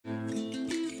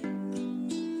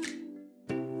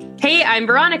Hey, I'm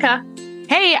Veronica.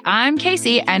 Hey, I'm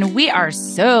Casey, and we are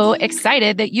so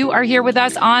excited that you are here with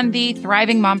us on the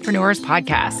Thriving Mompreneurs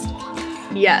podcast.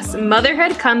 Yes,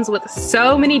 motherhood comes with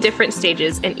so many different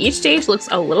stages, and each stage looks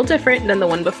a little different than the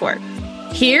one before.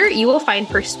 Here, you will find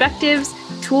perspectives,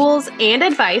 tools, and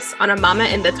advice on a mama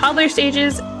in the toddler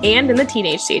stages and in the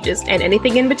teenage stages, and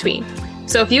anything in between.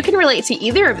 So if you can relate to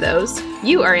either of those,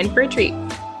 you are in for a treat.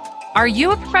 Are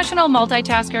you a professional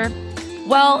multitasker?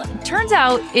 Well, turns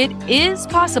out it is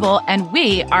possible, and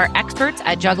we are experts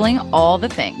at juggling all the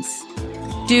things.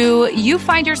 Do you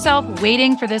find yourself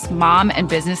waiting for this mom and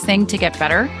business thing to get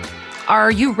better?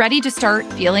 Are you ready to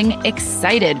start feeling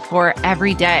excited for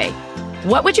every day?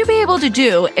 What would you be able to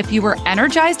do if you were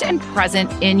energized and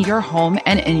present in your home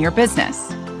and in your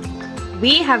business?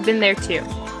 We have been there too.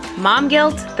 Mom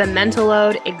guilt, the mental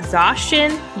load,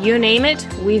 exhaustion, you name it,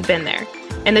 we've been there.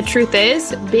 And the truth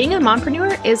is, being a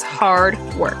mompreneur is hard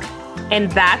work,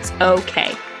 and that's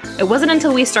okay. It wasn't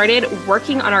until we started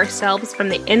working on ourselves from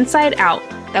the inside out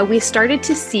that we started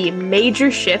to see major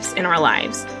shifts in our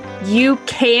lives. You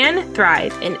can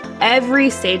thrive in every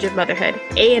stage of motherhood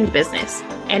and business,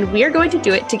 and we are going to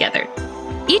do it together.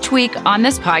 Each week on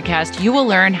this podcast, you will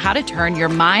learn how to turn your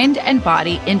mind and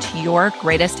body into your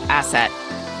greatest asset.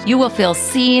 You will feel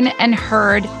seen and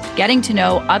heard, getting to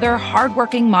know other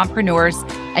hardworking mompreneurs,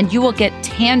 and you will get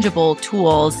tangible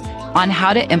tools on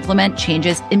how to implement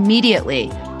changes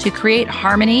immediately to create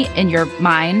harmony in your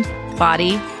mind,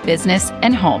 body, business,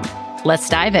 and home. Let's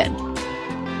dive in.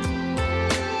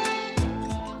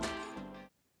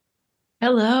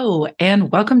 Hello, and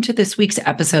welcome to this week's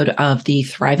episode of the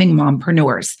Thriving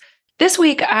Mompreneurs. This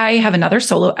week, I have another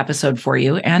solo episode for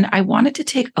you, and I wanted to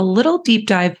take a little deep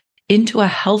dive into a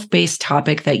health-based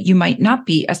topic that you might not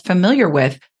be as familiar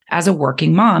with as a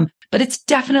working mom, but it's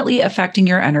definitely affecting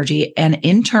your energy and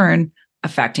in turn,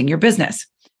 affecting your business.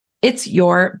 It's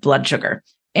your blood sugar.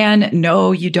 And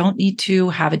no, you don't need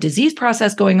to have a disease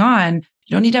process going on.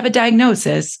 You don't need to have a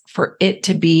diagnosis for it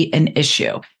to be an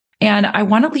issue. And I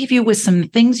want to leave you with some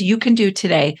things you can do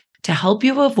today to help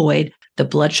you avoid the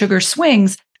blood sugar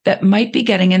swings that might be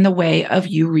getting in the way of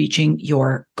you reaching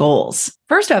your goals.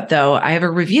 First up, though, I have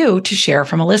a review to share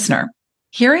from a listener.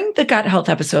 Hearing the gut health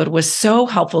episode was so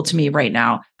helpful to me right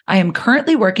now. I am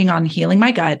currently working on healing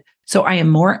my gut, so I am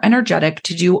more energetic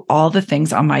to do all the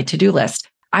things on my to-do list.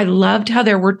 I loved how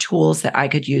there were tools that I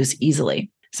could use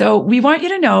easily. So we want you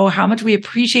to know how much we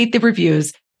appreciate the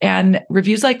reviews, and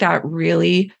reviews like that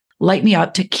really light me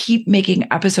up to keep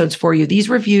making episodes for you. These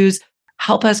reviews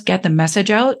help us get the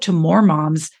message out to more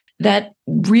moms that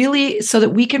really, so that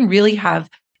we can really have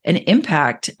an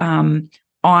impact on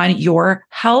your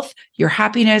health, your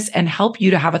happiness, and help you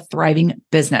to have a thriving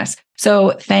business.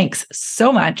 So thanks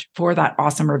so much for that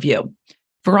awesome review.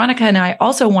 Veronica and I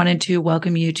also wanted to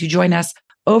welcome you to join us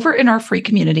over in our free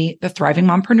community, the Thriving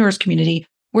Mompreneurs community,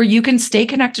 where you can stay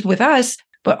connected with us,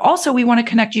 but also we want to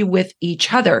connect you with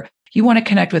each other. You want to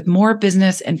connect with more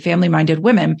business and family-minded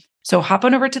women. So hop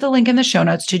on over to the link in the show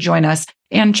notes to join us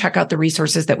and check out the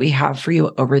resources that we have for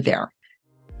you over there.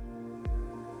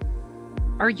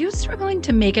 Are you struggling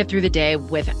to make it through the day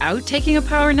without taking a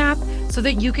power nap so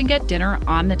that you can get dinner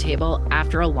on the table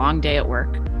after a long day at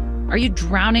work? Are you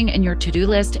drowning in your to-do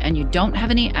list and you don't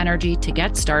have any energy to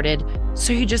get started,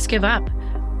 so you just give up?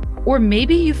 Or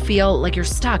maybe you feel like you're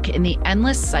stuck in the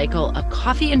endless cycle of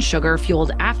coffee and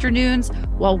sugar-fueled afternoons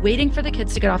while waiting for the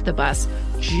kids to get off the bus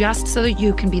just so that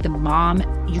you can be the mom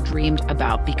you dreamed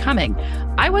about becoming.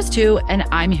 I was too, and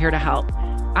I'm here to help.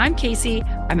 I'm Casey.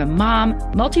 I'm a mom,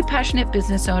 multi-passionate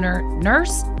business owner,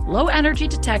 nurse, low-energy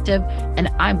detective, and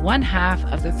I'm one half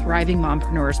of the Thriving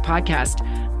Mompreneurs podcast.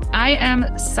 I am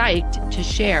psyched to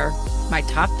share my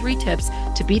top 3 tips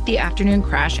to beat the afternoon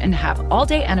crash and have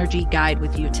all-day energy guide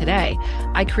with you today.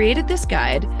 I created this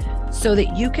guide so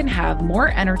that you can have more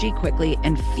energy quickly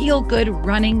and feel good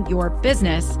running your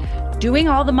business, doing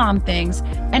all the mom things,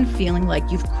 and feeling like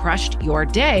you've crushed your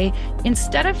day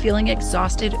instead of feeling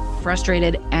exhausted,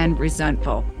 frustrated, and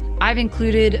resentful. I've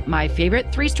included my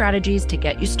favorite 3 strategies to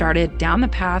get you started down the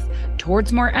path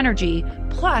towards more energy,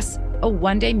 plus a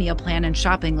one-day meal plan and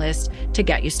shopping list to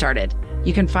get you started.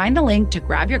 You can find the link to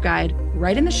grab your guide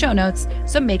right in the show notes,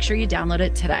 so make sure you download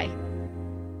it today.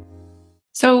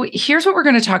 So here's what we're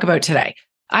going to talk about today.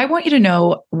 I want you to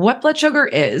know what blood sugar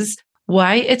is,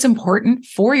 why it's important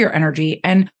for your energy,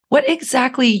 and what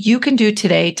exactly you can do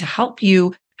today to help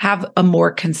you have a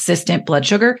more consistent blood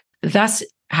sugar, thus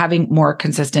having more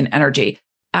consistent energy.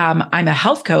 I'm a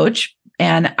health coach,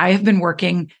 and I have been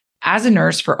working as a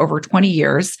nurse for over 20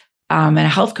 years. And a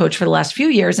health coach for the last few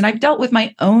years, and I've dealt with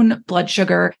my own blood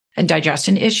sugar and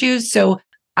digestion issues. So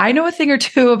I know a thing or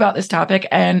two about this topic,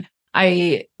 and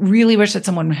I really wish that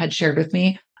someone had shared with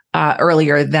me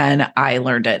earlier than I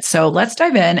learned it. So let's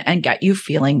dive in and get you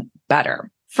feeling better.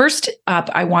 First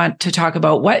up, I want to talk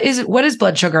about what is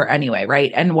blood sugar anyway,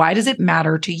 right? And why does it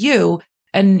matter to you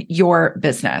and your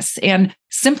business? And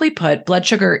simply put, blood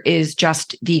sugar is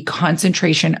just the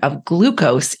concentration of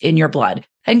glucose in your blood.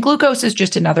 And glucose is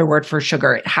just another word for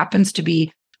sugar. It happens to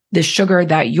be the sugar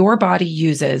that your body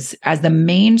uses as the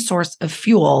main source of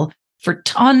fuel for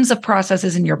tons of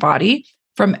processes in your body,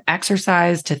 from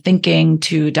exercise to thinking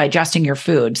to digesting your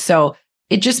food. So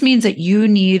it just means that you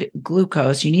need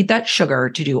glucose, you need that sugar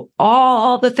to do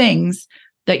all the things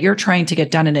that you're trying to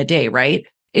get done in a day, right?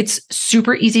 It's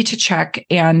super easy to check.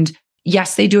 And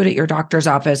yes, they do it at your doctor's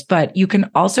office, but you can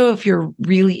also, if you're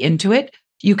really into it,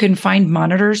 you can find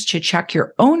monitors to check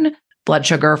your own blood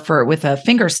sugar with a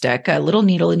finger stick, a little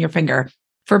needle in your finger.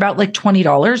 For about like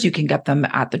 $20, you can get them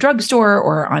at the drugstore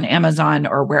or on Amazon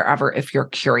or wherever if you're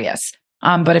curious.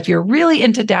 But if you're really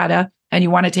into data and you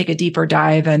want to take a deeper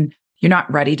dive and you're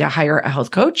not ready to hire a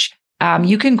health coach,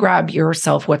 you can grab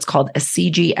yourself what's called a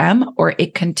CGM, or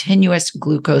a continuous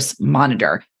glucose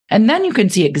monitor. And then you can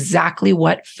see exactly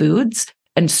what foods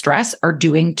and stress are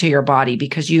doing to your body,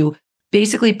 because you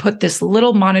basically put this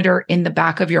little monitor in the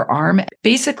back of your arm.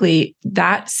 Basically,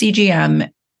 that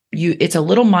CGM, it's a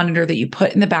little monitor that you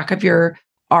put in the back of your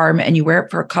arm and you wear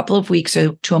it for a couple of weeks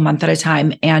to a month at a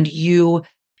time. And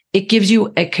it gives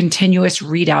you a continuous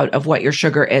readout of what your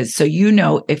sugar is. So you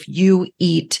know if you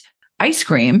eat ice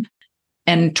cream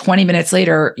and 20 minutes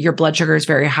later, your blood sugar is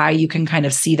very high, you can kind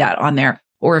of see that on there.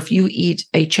 Or if you eat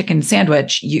a chicken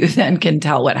sandwich, you then can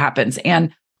tell what happens.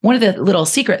 And one of the little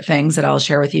secret things that I'll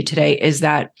share with you today is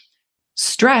that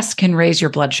stress can raise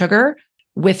your blood sugar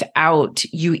without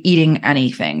you eating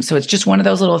anything. So it's just one of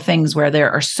those little things where there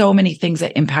are so many things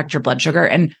that impact your blood sugar.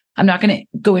 And I'm not going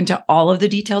to go into all of the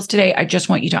details today. I just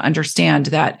want you to understand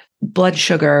that blood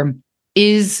sugar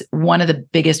is one of the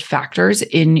biggest factors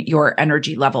in your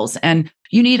energy levels. And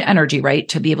you need energy, right,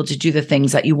 to be able to do the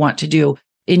things that you want to do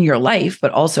in your life,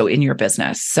 but also in your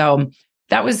business. So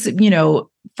that was,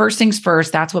 first things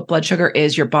first, that's what blood sugar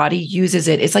is. Your body uses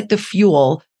it. It's like the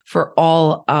fuel for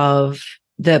all of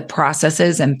the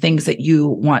processes and things that you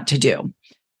want to do.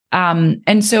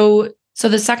 And so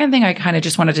the second thing I kind of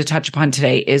just wanted to touch upon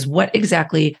today is what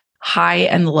exactly high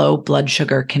and low blood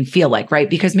sugar can feel like, right?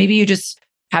 Because maybe you just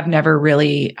have never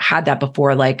really had that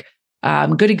before. Like,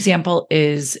 good example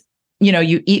is,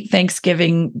 you eat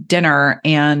Thanksgiving dinner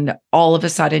and all of a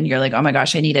sudden you're like, oh my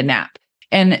gosh, I need a nap.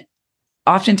 And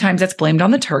oftentimes that's blamed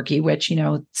on the turkey, which,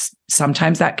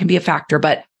 sometimes that can be a factor.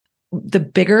 But the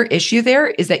bigger issue there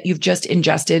is that you've just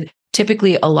ingested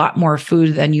typically a lot more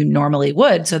food than you normally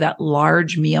would. So that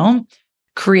large meal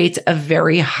creates a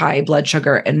very high blood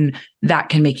sugar, and that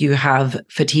can make you have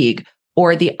fatigue.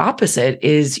 Or the opposite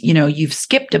is, you've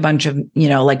skipped a bunch of,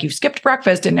 like you've skipped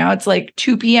breakfast and now it's like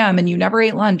 2 p.m. and you never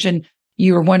ate lunch and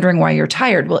you were wondering why you're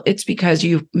tired. Well, it's because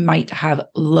you might have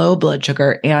low blood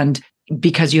sugar and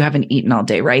because you haven't eaten all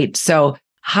day, right? So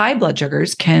high blood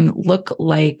sugars can look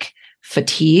like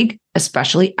fatigue,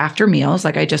 especially after meals,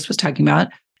 like I just was talking about,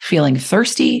 feeling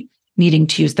thirsty, needing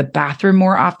to use the bathroom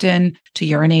more often to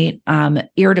urinate,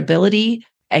 irritability,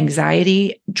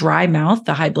 anxiety, dry mouth.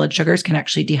 The high blood sugars can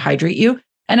actually dehydrate you.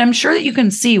 And I'm sure that you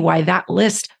can see why that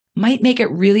list might make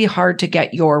it really hard to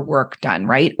get your work done,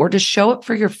 right? Or to show up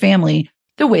for your family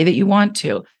the way that you want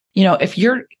to. If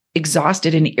you're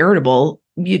exhausted and irritable,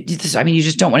 you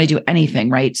just don't want to do anything,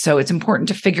 right? So it's important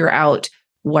to figure out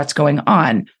what's going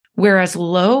on. Whereas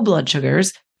low blood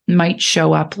sugars might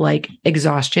show up like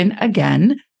exhaustion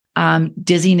again,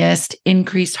 dizziness,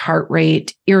 increased heart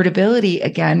rate, irritability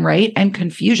again, right? And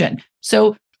confusion.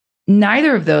 So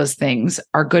neither of those things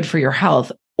are good for your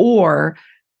health or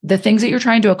the things that you're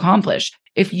trying to accomplish.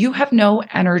 If you have no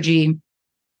energy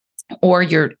or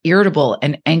you're irritable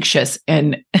and anxious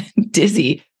and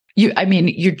dizzy,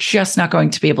 you're just not going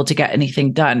to be able to get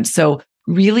anything done. So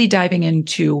really diving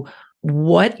into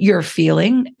what you're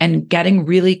feeling and getting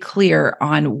really clear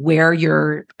on where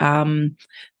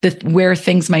where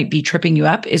things might be tripping you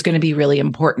up is going to be really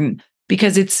important,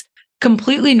 because it's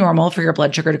completely normal for your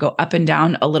blood sugar to go up and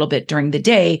down a little bit during the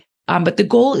day. But the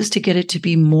goal is to get it to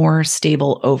be more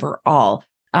stable overall.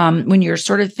 When you're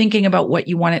sort of thinking about what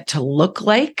you want it to look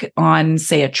like on,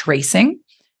 say, a tracing,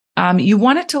 you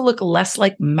want it to look less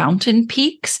like mountain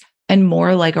peaks and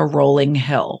more like a rolling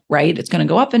hill, right? It's going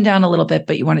to go up and down a little bit,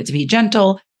 but you want it to be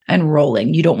gentle and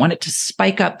rolling. You don't want it to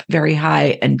spike up very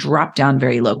high and drop down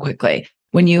very low quickly.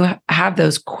 When you have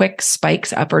those quick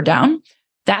spikes up or down,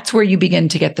 that's where you begin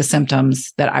to get the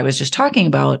symptoms that I was just talking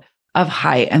about of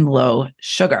high and low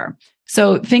sugar.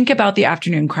 So think about the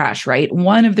afternoon crash, right?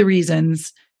 One of the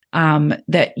reasons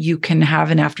that you can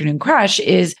have an afternoon crash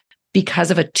is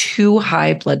because of a too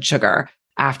high blood sugar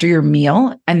after your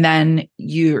meal. And then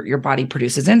your body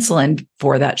produces insulin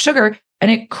for that sugar and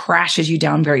it crashes you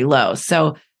down very low.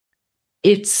 So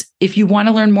if you want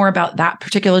to learn more about that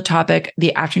particular topic,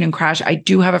 the afternoon crash, I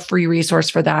do have a free resource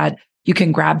for that. You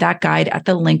can grab that guide at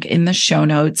the link in the show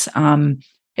notes.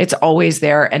 It's always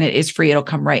there and it is free. It'll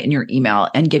come right in your email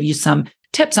and give you some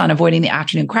tips on avoiding the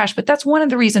afternoon crash. But that's one of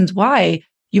the reasons why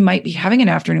you might be having an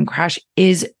afternoon crash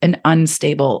is an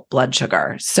unstable blood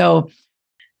sugar. So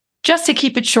just to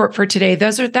keep it short for today,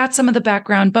 that's some of the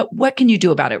background, but what can you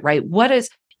do about it, right?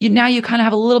 Now you kind of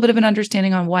have a little bit of an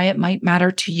understanding on why it might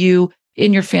matter to you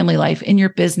in your family life, in your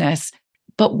business,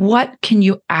 but what can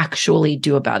you actually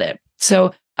do about it?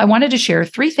 So I wanted to share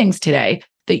 3 things today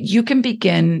that you can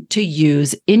begin to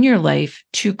use in your life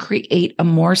to create a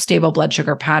more stable blood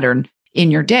sugar pattern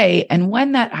in your day. And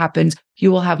when that happens,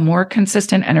 you will have more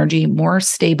consistent energy, more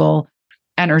stable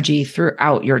energy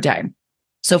throughout your day.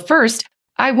 So first,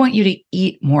 I want you to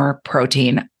eat more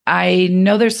protein. I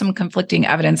know there's some conflicting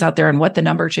evidence out there on what the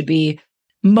number should be.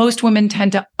 Most women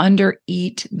tend to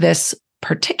undereat this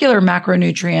particular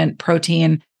macronutrient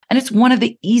protein, and it's one of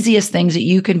the easiest things that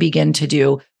you can begin to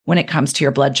do when it comes to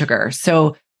your blood sugar.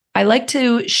 So I like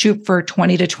to shoot for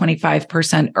 20 to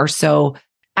 25% or so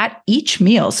at each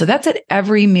meal. So that's at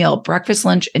every meal, breakfast,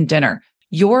 lunch, and dinner.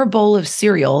 Your bowl of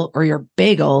cereal or your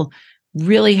bagel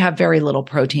really have very little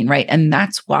protein, right? And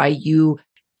that's why you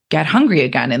get hungry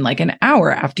again in like an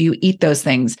hour after you eat those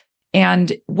things.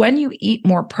 And when you eat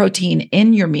more protein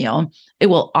in your meal, it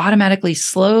will automatically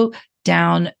slow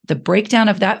down the breakdown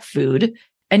of that food.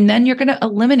 And then you're going to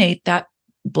eliminate that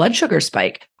blood sugar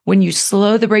spike. When you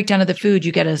slow the breakdown of the food,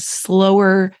 you get a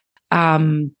slower,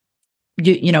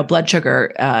 blood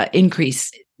sugar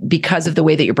increase because of the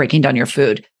way that you're breaking down your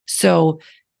food. So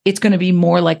it's going to be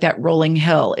more like that rolling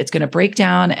hill. It's going to break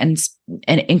down and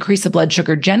increase the blood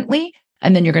sugar gently.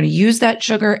 And then you're going to use that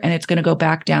sugar and it's going to go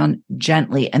back down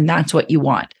gently. And that's what you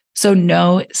want. So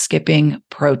no skipping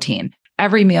protein.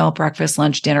 Every meal, breakfast,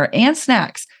 lunch, dinner, and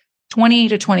snacks, 20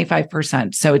 to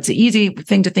 25%. So it's an easy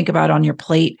thing to think about on your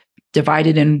plate,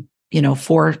 divided in,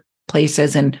 4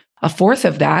 places. And a fourth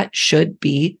of that should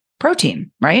be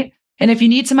protein, right? And if you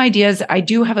need some ideas, I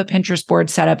do have a Pinterest board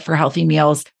set up for healthy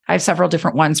meals. I have several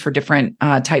different ones for different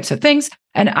types of things.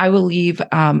 And I will leave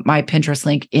my Pinterest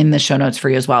link in the show notes for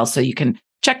you as well. So you can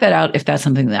check that out if that's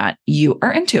something that you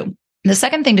are into. The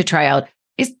second thing to try out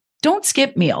is don't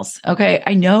skip meals. Okay.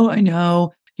 I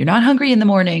know you're not hungry in the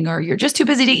morning or you're just too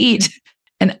busy to eat.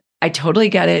 And I totally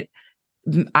get it.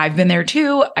 I've been there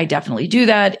too. I definitely do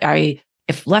that.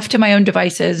 If left to my own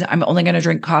devices, I'm only going to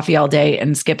drink coffee all day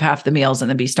and skip half the meals and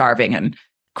then be starving and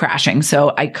crashing.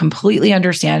 So I completely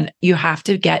understand. You have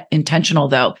to get intentional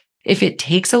though. If it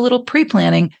takes a little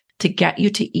pre-planning to get you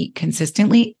to eat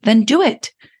consistently, then do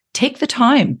it. Take the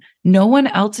time. No one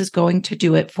else is going to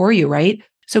do it for you, right?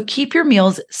 So keep your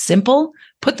meals simple.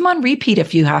 Put them on repeat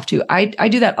if you have to. I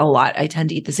do that a lot. I tend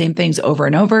to eat the same things over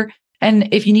and over.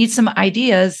 And if you need some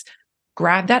ideas,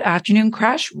 grab that afternoon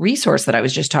crash resource that I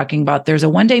was just talking about. There's a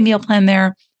 1-day meal plan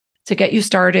there to get you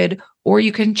started, or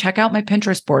you can check out my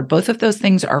Pinterest board. Both of those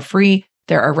things are free.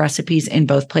 There are recipes in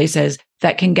both places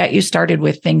that can get you started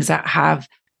with things that have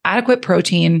adequate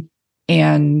protein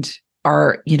and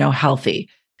are, healthy.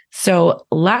 So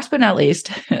last but not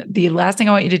least, the last thing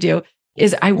I want you to do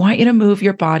is I want you to move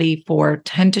your body for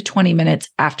 10 to 20 minutes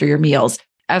after your meals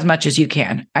as much as you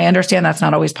can. I understand that's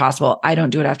not always possible. I don't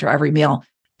do it after every meal,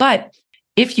 but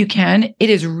if you can, it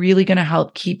is really going to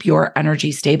help keep your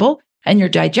energy stable and your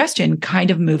digestion kind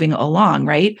of moving along,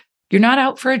 right? You're not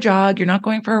out for a jog. You're not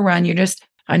going for a run. You're just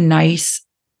a nice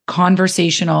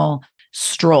conversational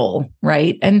stroll,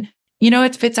 right? And,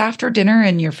 if it's after dinner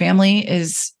and your family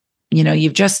is,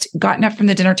 you've just gotten up from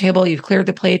the dinner table, you've cleared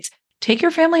the plates, take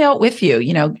your family out with you.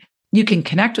 You can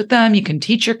connect with them. You can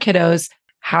teach your kiddos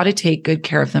how to take good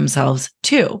care of themselves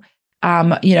too.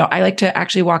 I like to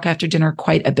actually walk after dinner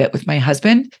quite a bit with my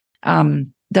husband.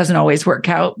 Doesn't always work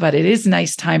out, but it is a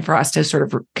nice time for us to sort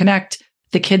of connect.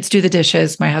 The kids do the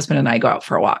dishes. My husband and I go out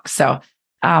for a walk. So,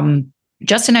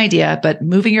 just an idea, but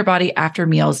moving your body after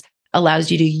meals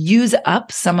allows you to use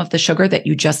up some of the sugar that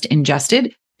you just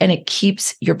ingested, and it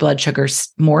keeps your blood sugar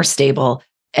more stable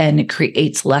and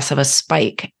creates less of a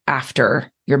spike after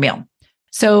your meal.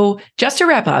 So just to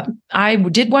wrap up, I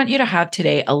did want you to have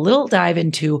today a little dive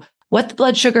into what the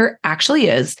blood sugar actually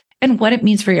is and what it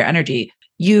means for your energy.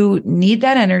 You need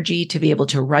that energy to be able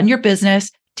to run your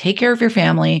business, take care of your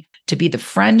family, to be the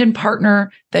friend and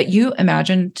partner that you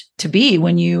imagined to be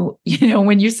when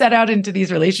when you set out into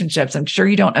these relationships. I'm sure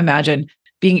you don't imagine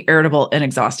being irritable and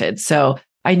exhausted. So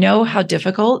I know how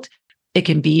difficult it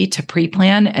can be to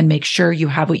pre-plan and make sure you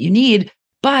have what you need,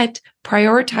 but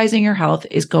prioritizing your health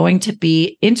is going to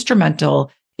be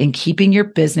instrumental in keeping your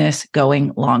business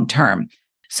going long-term.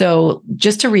 So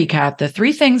just to recap, the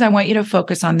 3 things I want you to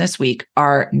focus on this week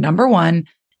are: number 1,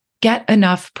 get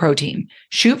enough protein.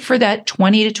 Shoot for that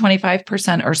 20 to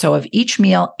 25% or so of each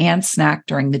meal and snack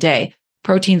during the day.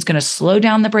 Protein is going to slow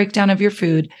down the breakdown of your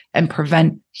food and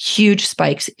prevent huge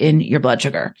spikes in your blood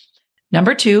sugar.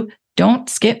 Number 2, don't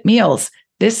skip meals.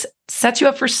 This sets you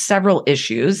up for several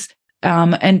issues.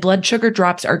 And blood sugar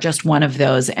drops are just one of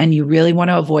those. And you really want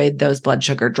to avoid those blood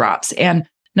sugar drops. And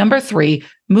number 3,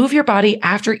 move your body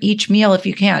after each meal if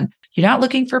you can. You're not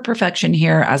looking for perfection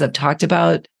here. As I've talked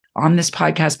about on this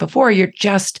podcast before, you're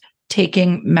just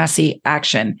taking messy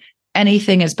action.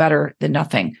 Anything is better than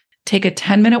nothing. Take a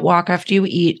 10-minute walk after you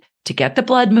eat to get the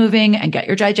blood moving and get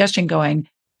your digestion going.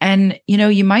 And,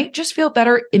 you might just feel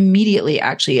better immediately.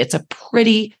 Actually, it's a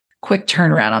pretty quick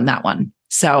turnaround on that one.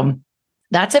 So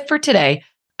that's it for today.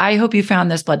 I hope you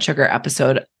found this blood sugar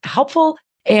episode helpful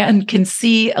and can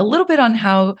see a little bit on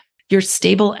how your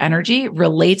stable energy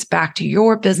relates back to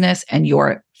your business and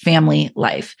your family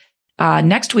life.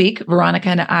 Next week, Veronica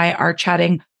and I are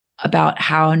chatting about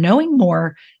how knowing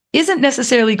more isn't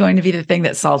necessarily going to be the thing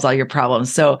that solves all your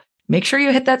problems. So make sure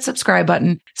you hit that subscribe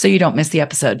button so you don't miss the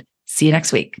episode. See you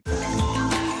next week.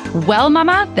 Well,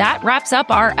 Mama, that wraps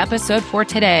up our episode for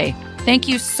today. Thank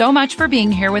you so much for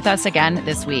being here with us again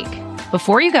this week.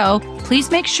 Before you go,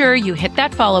 please make sure you hit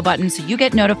that follow button so you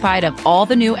get notified of all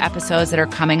the new episodes that are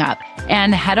coming up.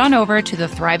 And head on over to the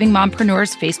Thriving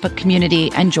Mompreneurs Facebook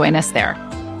community and join us there.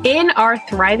 In our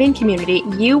thriving community,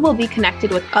 you will be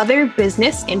connected with other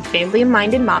business and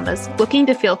family-minded mamas looking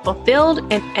to feel fulfilled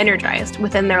and energized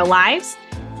within their lives.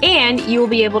 And you will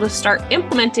be able to start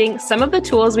implementing some of the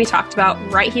tools we talked about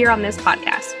right here on this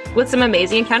podcast with some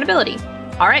amazing accountability.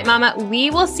 All right, Mama, we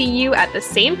will see you at the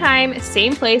same time,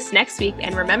 same place next week.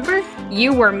 And remember,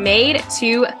 you were made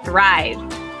to thrive.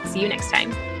 See you next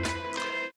time.